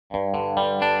Hello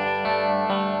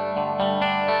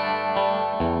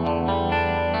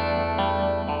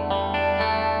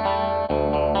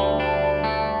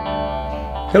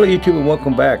YouTube and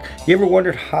welcome back. You ever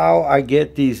wondered how I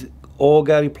get these oil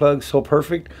galley plugs so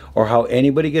perfect, or how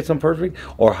anybody gets them perfect,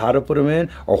 or how to put them in,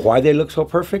 or why they look so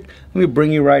perfect? Let me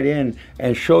bring you right in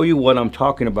and show you what I'm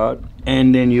talking about,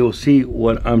 and then you'll see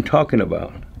what I'm talking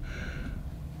about.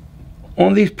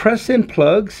 On these press-in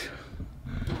plugs,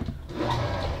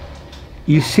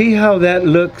 you see how that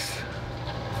looks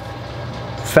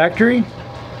factory?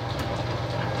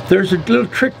 There's a little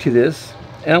trick to this,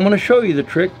 and I'm going to show you the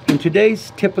trick in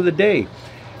today's tip of the day.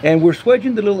 And we're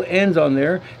swedging the little ends on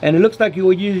there, and it looks like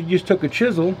you just took a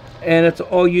chisel and that's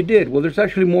all you did. Well, there's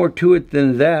actually more to it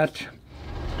than that.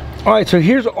 All right, so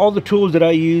here's all the tools that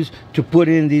I use to put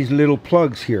in these little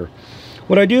plugs here.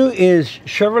 What I do is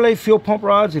Chevrolet fuel pump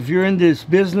rods. If you're in this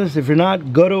business, if you're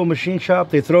not, go to a machine shop.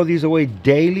 They throw these away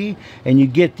daily and you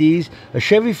get these. A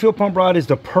Chevy fuel pump rod is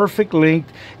the perfect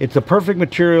length. It's the perfect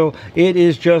material. It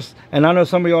is just, and I know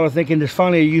some of y'all are thinking this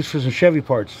finally a use for some Chevy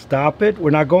parts. Stop it, we're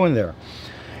not going there.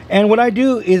 And what I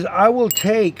do is I will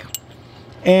take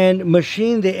and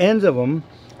machine the ends of them.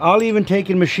 I'll even take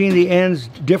and machine the ends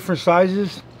different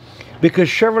sizes, because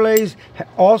Chevrolets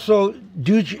also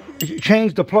do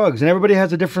change the plugs, and everybody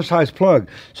has a different size plug.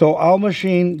 So I'll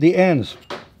machine the ends.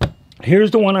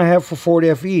 Here's the one I have for Ford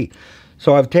FE.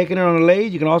 So I've taken it on a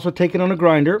lathe. You can also take it on a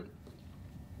grinder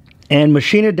and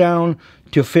machine it down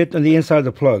to fit on the inside of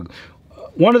the plug.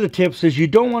 One of the tips is you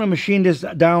don't want to machine this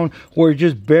down where it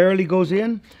just barely goes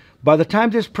in. By the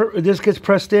time this gets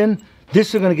pressed in,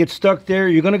 this is going to get stuck there.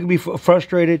 You're going to be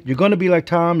frustrated. You're going to be like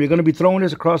Tom. You're going to be throwing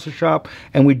this across the shop,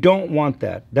 and we don't want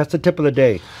that. That's the tip of the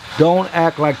day. Don't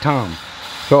act like Tom.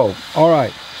 So, all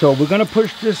right. So we're going to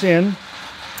push this in, and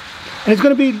it's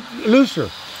going to be looser,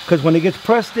 because when it gets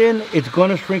pressed in, it's going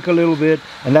to shrink a little bit,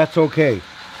 and that's okay.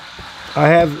 I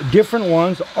have different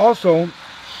ones. Also,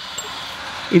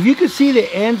 if you can see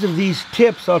the ends of these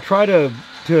tips, I'll try to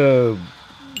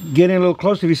get in a little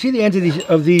closer. If you see the ends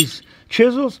of these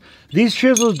chisels, these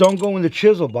chisels don't go in the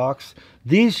chisel box.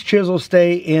 These chisels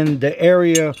stay in the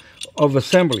area of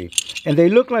assembly, and they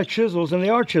look like chisels, and they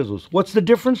are chisels. What's the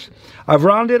difference? I've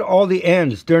rounded all the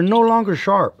ends. They're no longer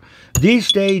sharp. These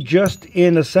stay just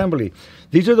in assembly.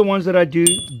 These are the ones that I do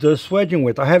the swedging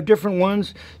with. I have different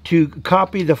ones to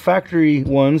copy the factory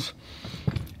ones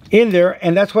in there,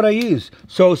 and that's what I use.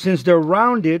 So since they're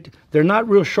rounded, they're not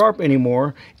real sharp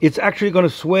anymore. It's actually going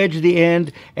to swedge the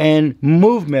end and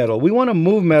move metal. We want to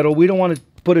move metal. We don't want to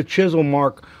put a chisel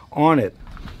mark on it.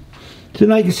 So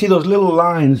now you can see those little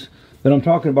lines that I'm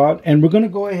talking about, and we're going to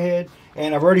go ahead,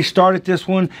 and I've already started this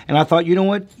one, and I thought, you know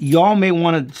what, y'all may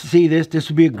want to see this. This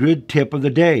would be a good tip of the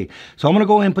day. So I'm going to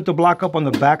go ahead and put the block up on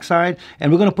the back side,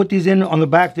 and we're going to put these in on the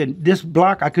back. This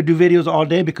block, I could do videos all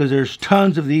day because there's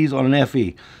tons of these on an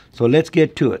FE. So let's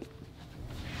get to it.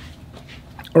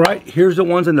 All right, here's the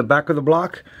ones in the back of the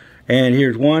block. And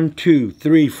here's 1, 2,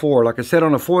 3, 4. Like I said,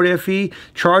 on a Ford FE,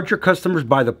 charge your customers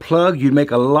by the plug. You'd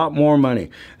make a lot more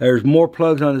money. There's more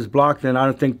plugs on this block than I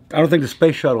don't think the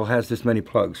space shuttle has this many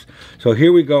plugs. So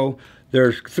here we go.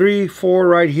 There's 3, 4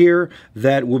 right here.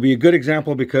 That will be a good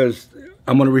example because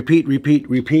I'm going to repeat, repeat,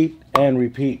 repeat, and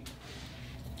repeat.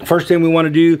 First thing we want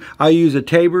to do, I use a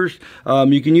Tabors.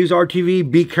 You can use RTV.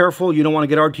 Be careful. You don't want to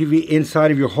get RTV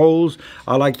inside of your holes.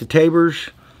 I like the Tabors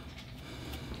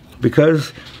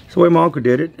because it's the way my uncle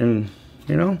did it, and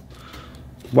you know,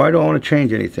 why do I want to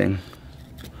change anything?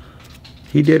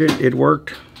 He did it. It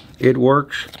worked. It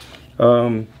works.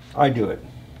 I do it.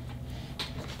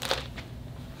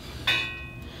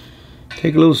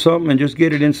 Take a little something and just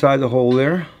get it inside the hole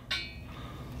there.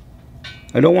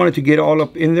 I don't want it to get all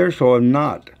up in there, so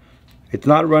it's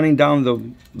not running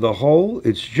down the hole.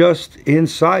 It's just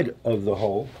inside of the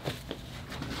hole.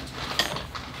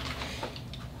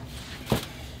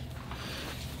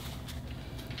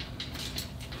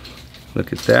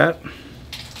 Look at that.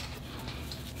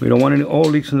 We don't want any oil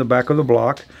leaks in the back of the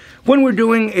block. When we're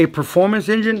doing a performance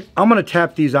engine, I'm going to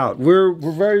tap these out. We're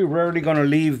very rarely going to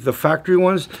leave the factory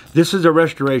ones. This is a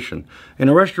restoration. In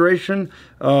a restoration,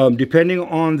 depending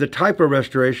on the type of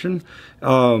restoration,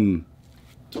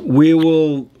 we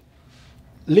will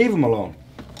leave them alone.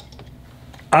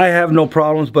 I have no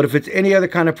problems, but if it's any other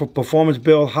kind of performance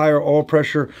build, higher oil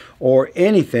pressure or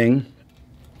anything,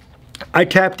 I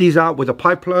tap these out with a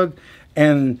pipe plug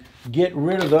and get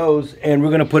rid of those, and we're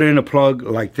going to put it in a plug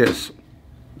like this.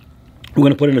 We're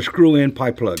going to put in a screw-in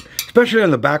pipe plug, especially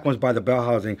on the back ones by the bell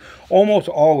housing, almost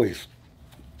always.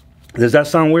 Does that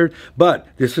sound weird? But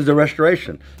this is a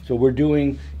restoration, so we're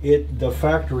doing it the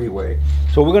factory way.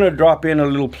 So we're going to drop in a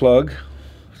little plug.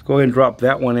 Let's go ahead and drop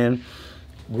that one in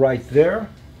right there.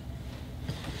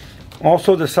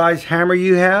 Also, the size hammer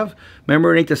you have.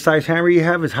 Remember, it ain't the size hammer you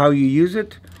have, it's how you use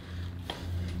it.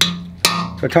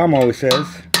 So Tom always says.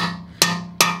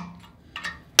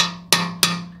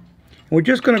 We're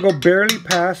just going to go barely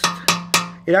past.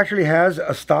 It actually has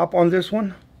a stop on this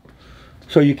one,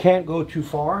 so you can't go too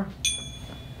far.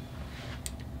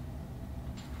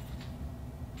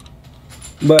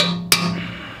 But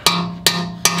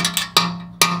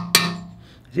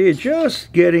see, it's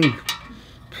just getting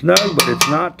snug, but it's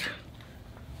not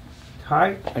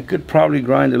tight. I could probably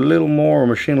grind a little more or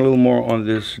machine a little more on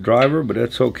this driver, but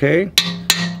that's okay.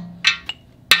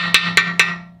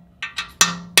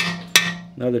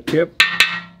 Another tip,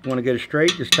 you want to get it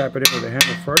straight, just tap it in with the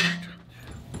hammer first.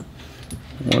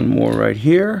 One more right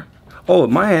here. Oh,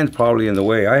 my hand's probably in the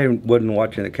way. I wasn't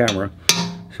watching the camera,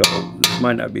 so this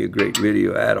might not be a great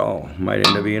video at all. Might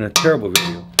end up being a terrible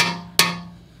video.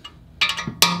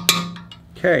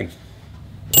 Okay.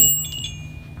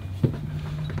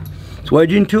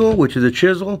 Wedging tool, which is a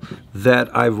chisel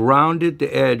that I've rounded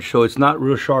the edge so it's not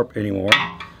real sharp anymore.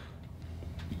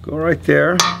 Go right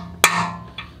there.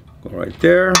 Go right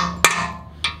there.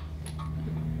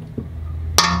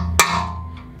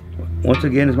 Once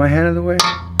again, is my hand in the way?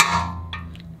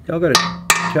 Y'all gotta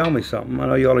tell me something. I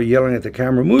know y'all are yelling at the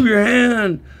camera. Move your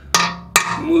hand!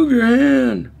 Move your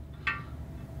hand!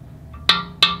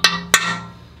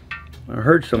 I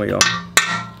heard some of y'all.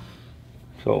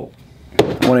 So, I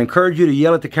want to encourage you to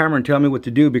yell at the camera and tell me what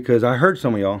to do, because I heard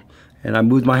some of y'all and I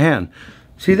moved my hand.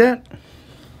 See that?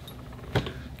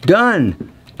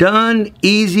 Done. Done.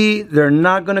 Easy. They're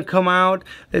not going to come out.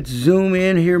 Let's zoom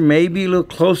in here maybe a little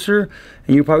closer.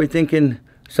 And you're probably thinking,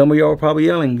 some of y'all are probably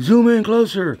yelling, zoom in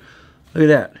closer. Look at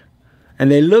that.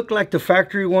 And they look like the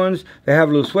factory ones. They have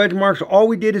little swedge marks. All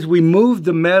we did is we moved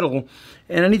the metal.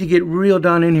 And I need to get real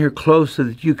down in here close so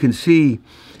that you can see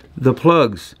the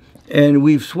plugs. And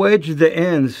we've swedged the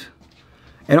ends.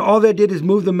 And all that did is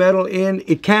move the metal in.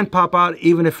 It can't pop out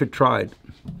even if it tried.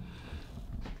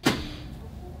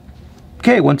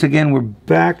 Okay, once again, we're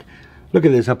back. Look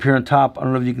at this up here on top. I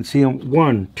don't know if you can see them.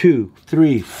 1, 2,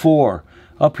 3, 4.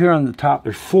 Up here on the top,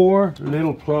 there's 4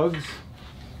 little plugs.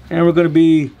 And we're going to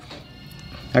be,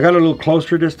 I got a little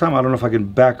closer this time. I don't know if I can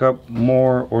back up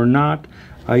more or not.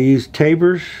 I used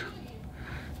tabers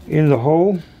in the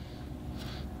hole.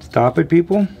 Stop it,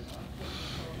 people.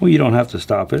 Well, you don't have to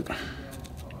stop it,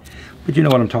 but you know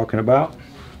what I'm talking about.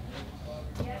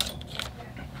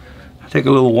 I take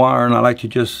a little wire and I like to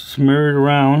just smear it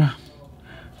around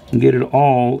and get it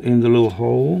all in the little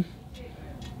hole.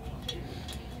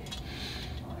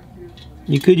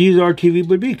 You could use RTV,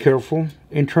 but be careful.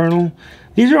 Internal.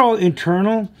 These are all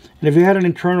internal, and if you had an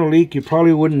internal leak, you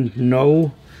probably wouldn't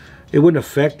know. It wouldn't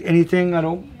affect anything.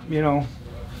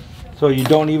 So you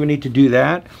don't even need to do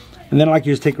that. And then I like to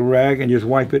just take a rag and just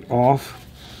wipe it off.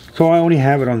 So I only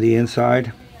have it on the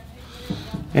inside,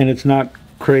 and it's not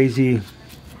crazy.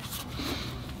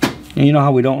 And you know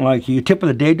how we don't like you. Tip of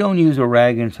the day, don't use a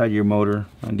rag inside your motor.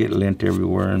 I get lint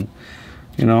everywhere, and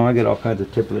you know, I get all kinds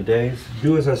of tip of the days.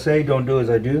 Do as I say, don't do as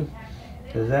I do.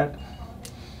 Is that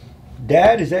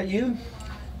Dad, is that you?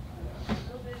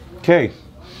 Okay,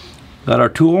 got our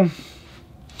tool.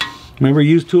 Remember,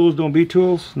 use tools, don't be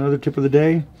tools. Another tip of the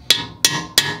day.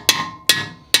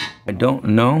 I don't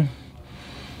know.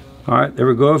 All right, there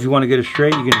we go. If you want to get it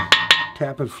straight, you can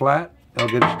tap it flat.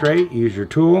 That'll get it straight. Use your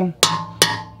tool.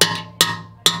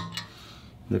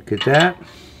 Look at that.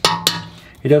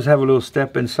 It does have a little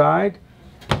step inside.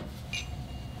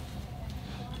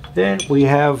 Then we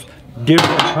have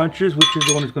different punches, which is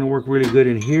the one that's going to work really good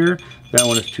in here. That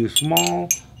one is too small.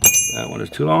 That one is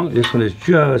too long. This one is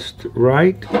just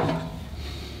right.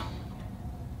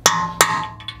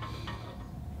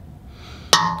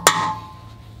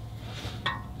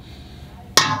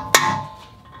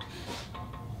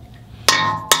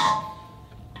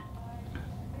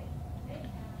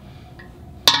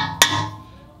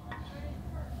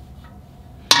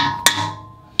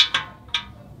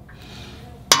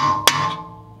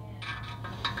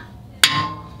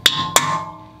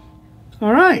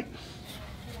 All right,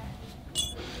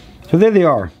 so there they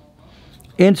are,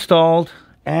 installed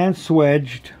and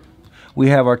swedged. We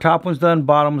have our top ones done,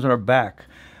 bottoms, and our back.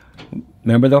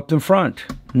 Remember the up in front.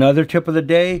 Another tip of the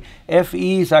day,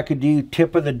 FEs. I could do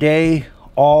tip of the day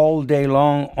all day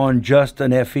long on just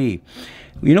an FE.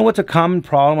 You know what's a common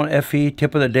problem on FE,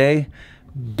 tip of the day?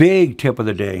 Big tip of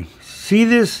the day. See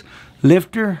this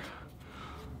lifter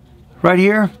right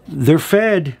here? They're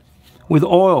fed with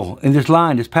oil in this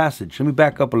line, this passage. Let me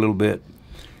back up a little bit.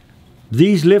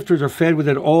 These lifters are fed with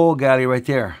that oil galley right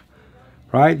there.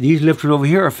 right? These lifters over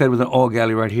here are fed with an oil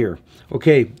galley right here.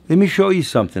 Okay, let me show you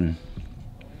something.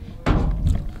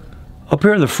 Up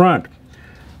here in the front,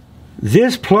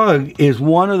 this plug is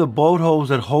one of the boat hose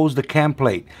that holds the cam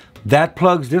plate. That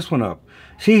plugs this one up.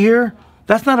 See here?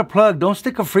 That's not a plug. Don't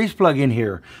stick a freeze plug in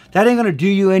here. That ain't gonna do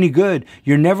you any good.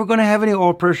 You're never gonna have any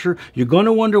oil pressure. You're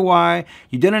gonna wonder why.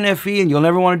 You did an FE and you'll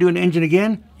never wanna do an engine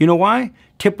again. You know why?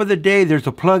 Tip of the day, there's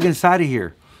a plug inside of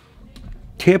here.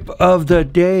 Tip of the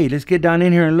day. Let's get down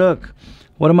in here and look.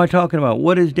 What am I talking about?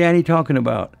 What is Danny talking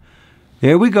about?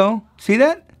 There we go. See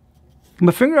that? Get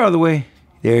my finger out of the way.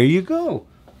 There you go.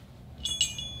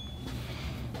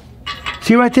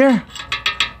 See right there?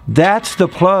 That's the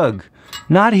plug.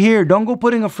 Not here. Don't go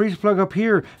putting a freeze plug up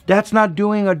here. That's not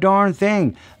doing a darn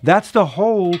thing. That's the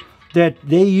hole that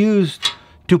they used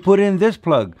to put in this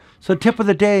plug. So tip of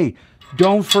the day,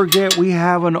 don't forget we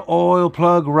have an oil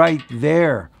plug right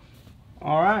there.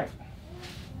 All right.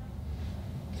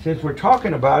 Since we're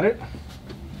talking about it,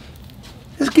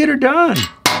 let's get her done.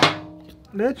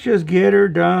 Let's just get her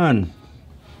done.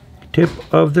 Tip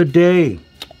of the day.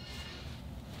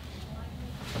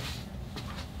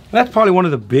 That's probably one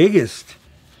of the biggest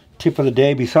tip of the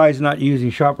day, besides not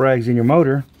using shop rags in your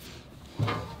motor.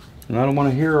 And I don't want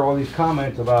to hear all these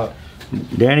comments about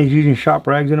Danny's using shop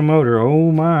rags in a motor.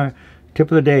 Oh my.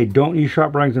 Tip of the day, don't use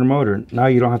shop rags in a motor. Now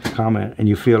you don't have to comment and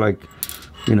you feel like,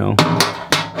 you know.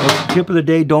 Tip of the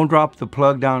day, don't drop the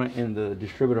plug down in the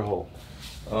distributor hole.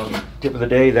 Tip of the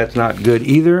day, that's not good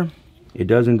either. It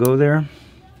doesn't go there.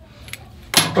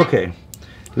 Okay,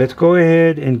 let's go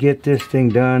ahead and get this thing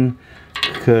done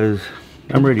because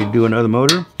I'm ready to do another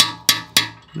motor.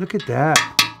 Look at that.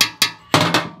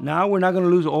 Now we're not going to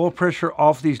lose oil pressure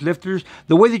off these lifters.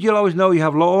 The way that you'll always know you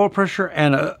have low oil pressure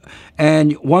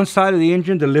and one side of the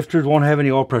engine, the lifters won't have any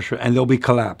oil pressure and they'll be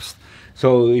collapsed.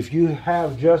 So if you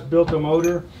have just built a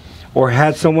motor or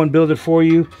had someone build it for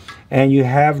you and you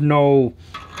have no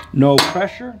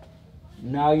pressure,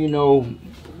 now you know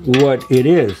what it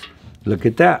is. Look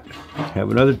at that. Have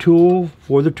another tool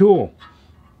for the tool.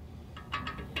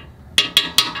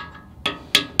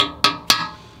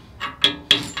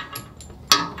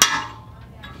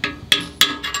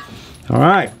 All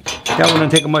right, that one doesn't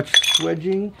take much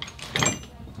swedging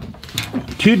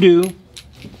to do.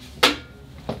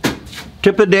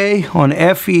 Tip of the day on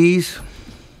FEs.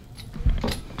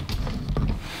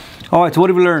 All right, so what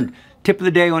have we learned? Tip of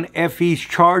the day on FEs,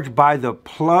 charge by the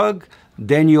plug,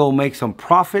 then you'll make some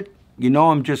profit. You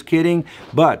know I'm just kidding,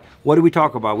 but what did we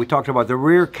talk about? We talked about the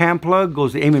rear cam plug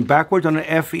goes aiming backwards on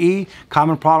an FE,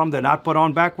 common problem, they're not put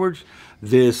on backwards.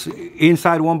 This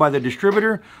inside one by the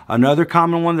distributor, another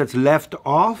common one that's left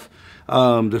off,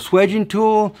 the swedging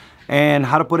tool, and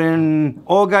how to put in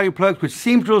oil galley plugs, which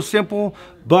seems real simple,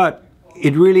 but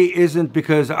it really isn't,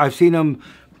 because I've seen them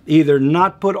either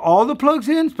not put all the plugs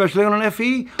in, especially on an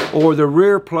FE, or the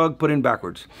rear plug put in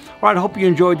backwards. All right, I hope you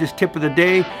enjoyed this tip of the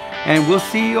day, and we'll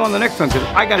see you on the next one, because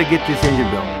I got to get this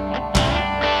engine built.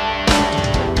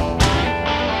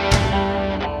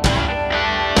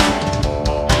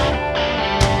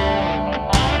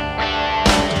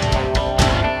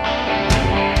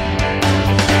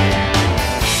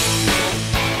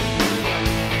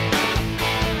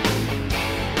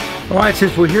 All right,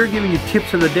 since we're here giving you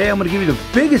tips of the day, I'm going to give you the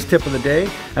biggest tip of the day.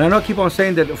 And I know I keep on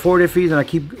saying that Ford FEs, and I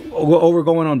keep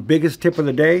going on biggest tip of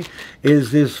the day,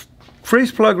 is this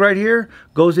freeze plug right here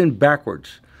goes in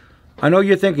backwards. I know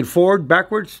you're thinking Ford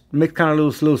backwards makes kind of a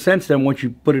little sense then once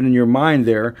you put it in your mind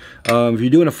there. If you're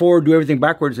doing a Ford, do everything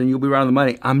backwards and you'll be around the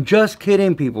money. I'm just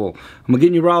kidding, people. I'm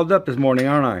getting you riled up this morning,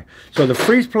 aren't I? So the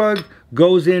freeze plug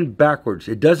goes in backwards.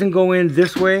 It doesn't go in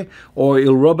this way or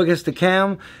it'll rub against the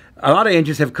cam. A lot of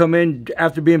engines have come in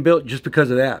after being built just because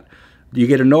of that. You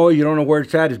get annoyed, you don't know where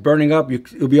it's at, it's burning up,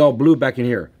 it'll be all blue back in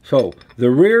here. So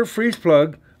the rear freeze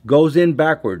plug goes in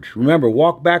backwards. Remember,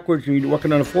 walk backwards when you're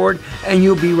working on a Ford and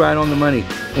you'll be right on the money.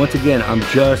 Once again, I'm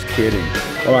just kidding.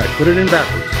 All right, put it in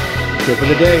backwards. Tip of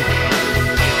the day.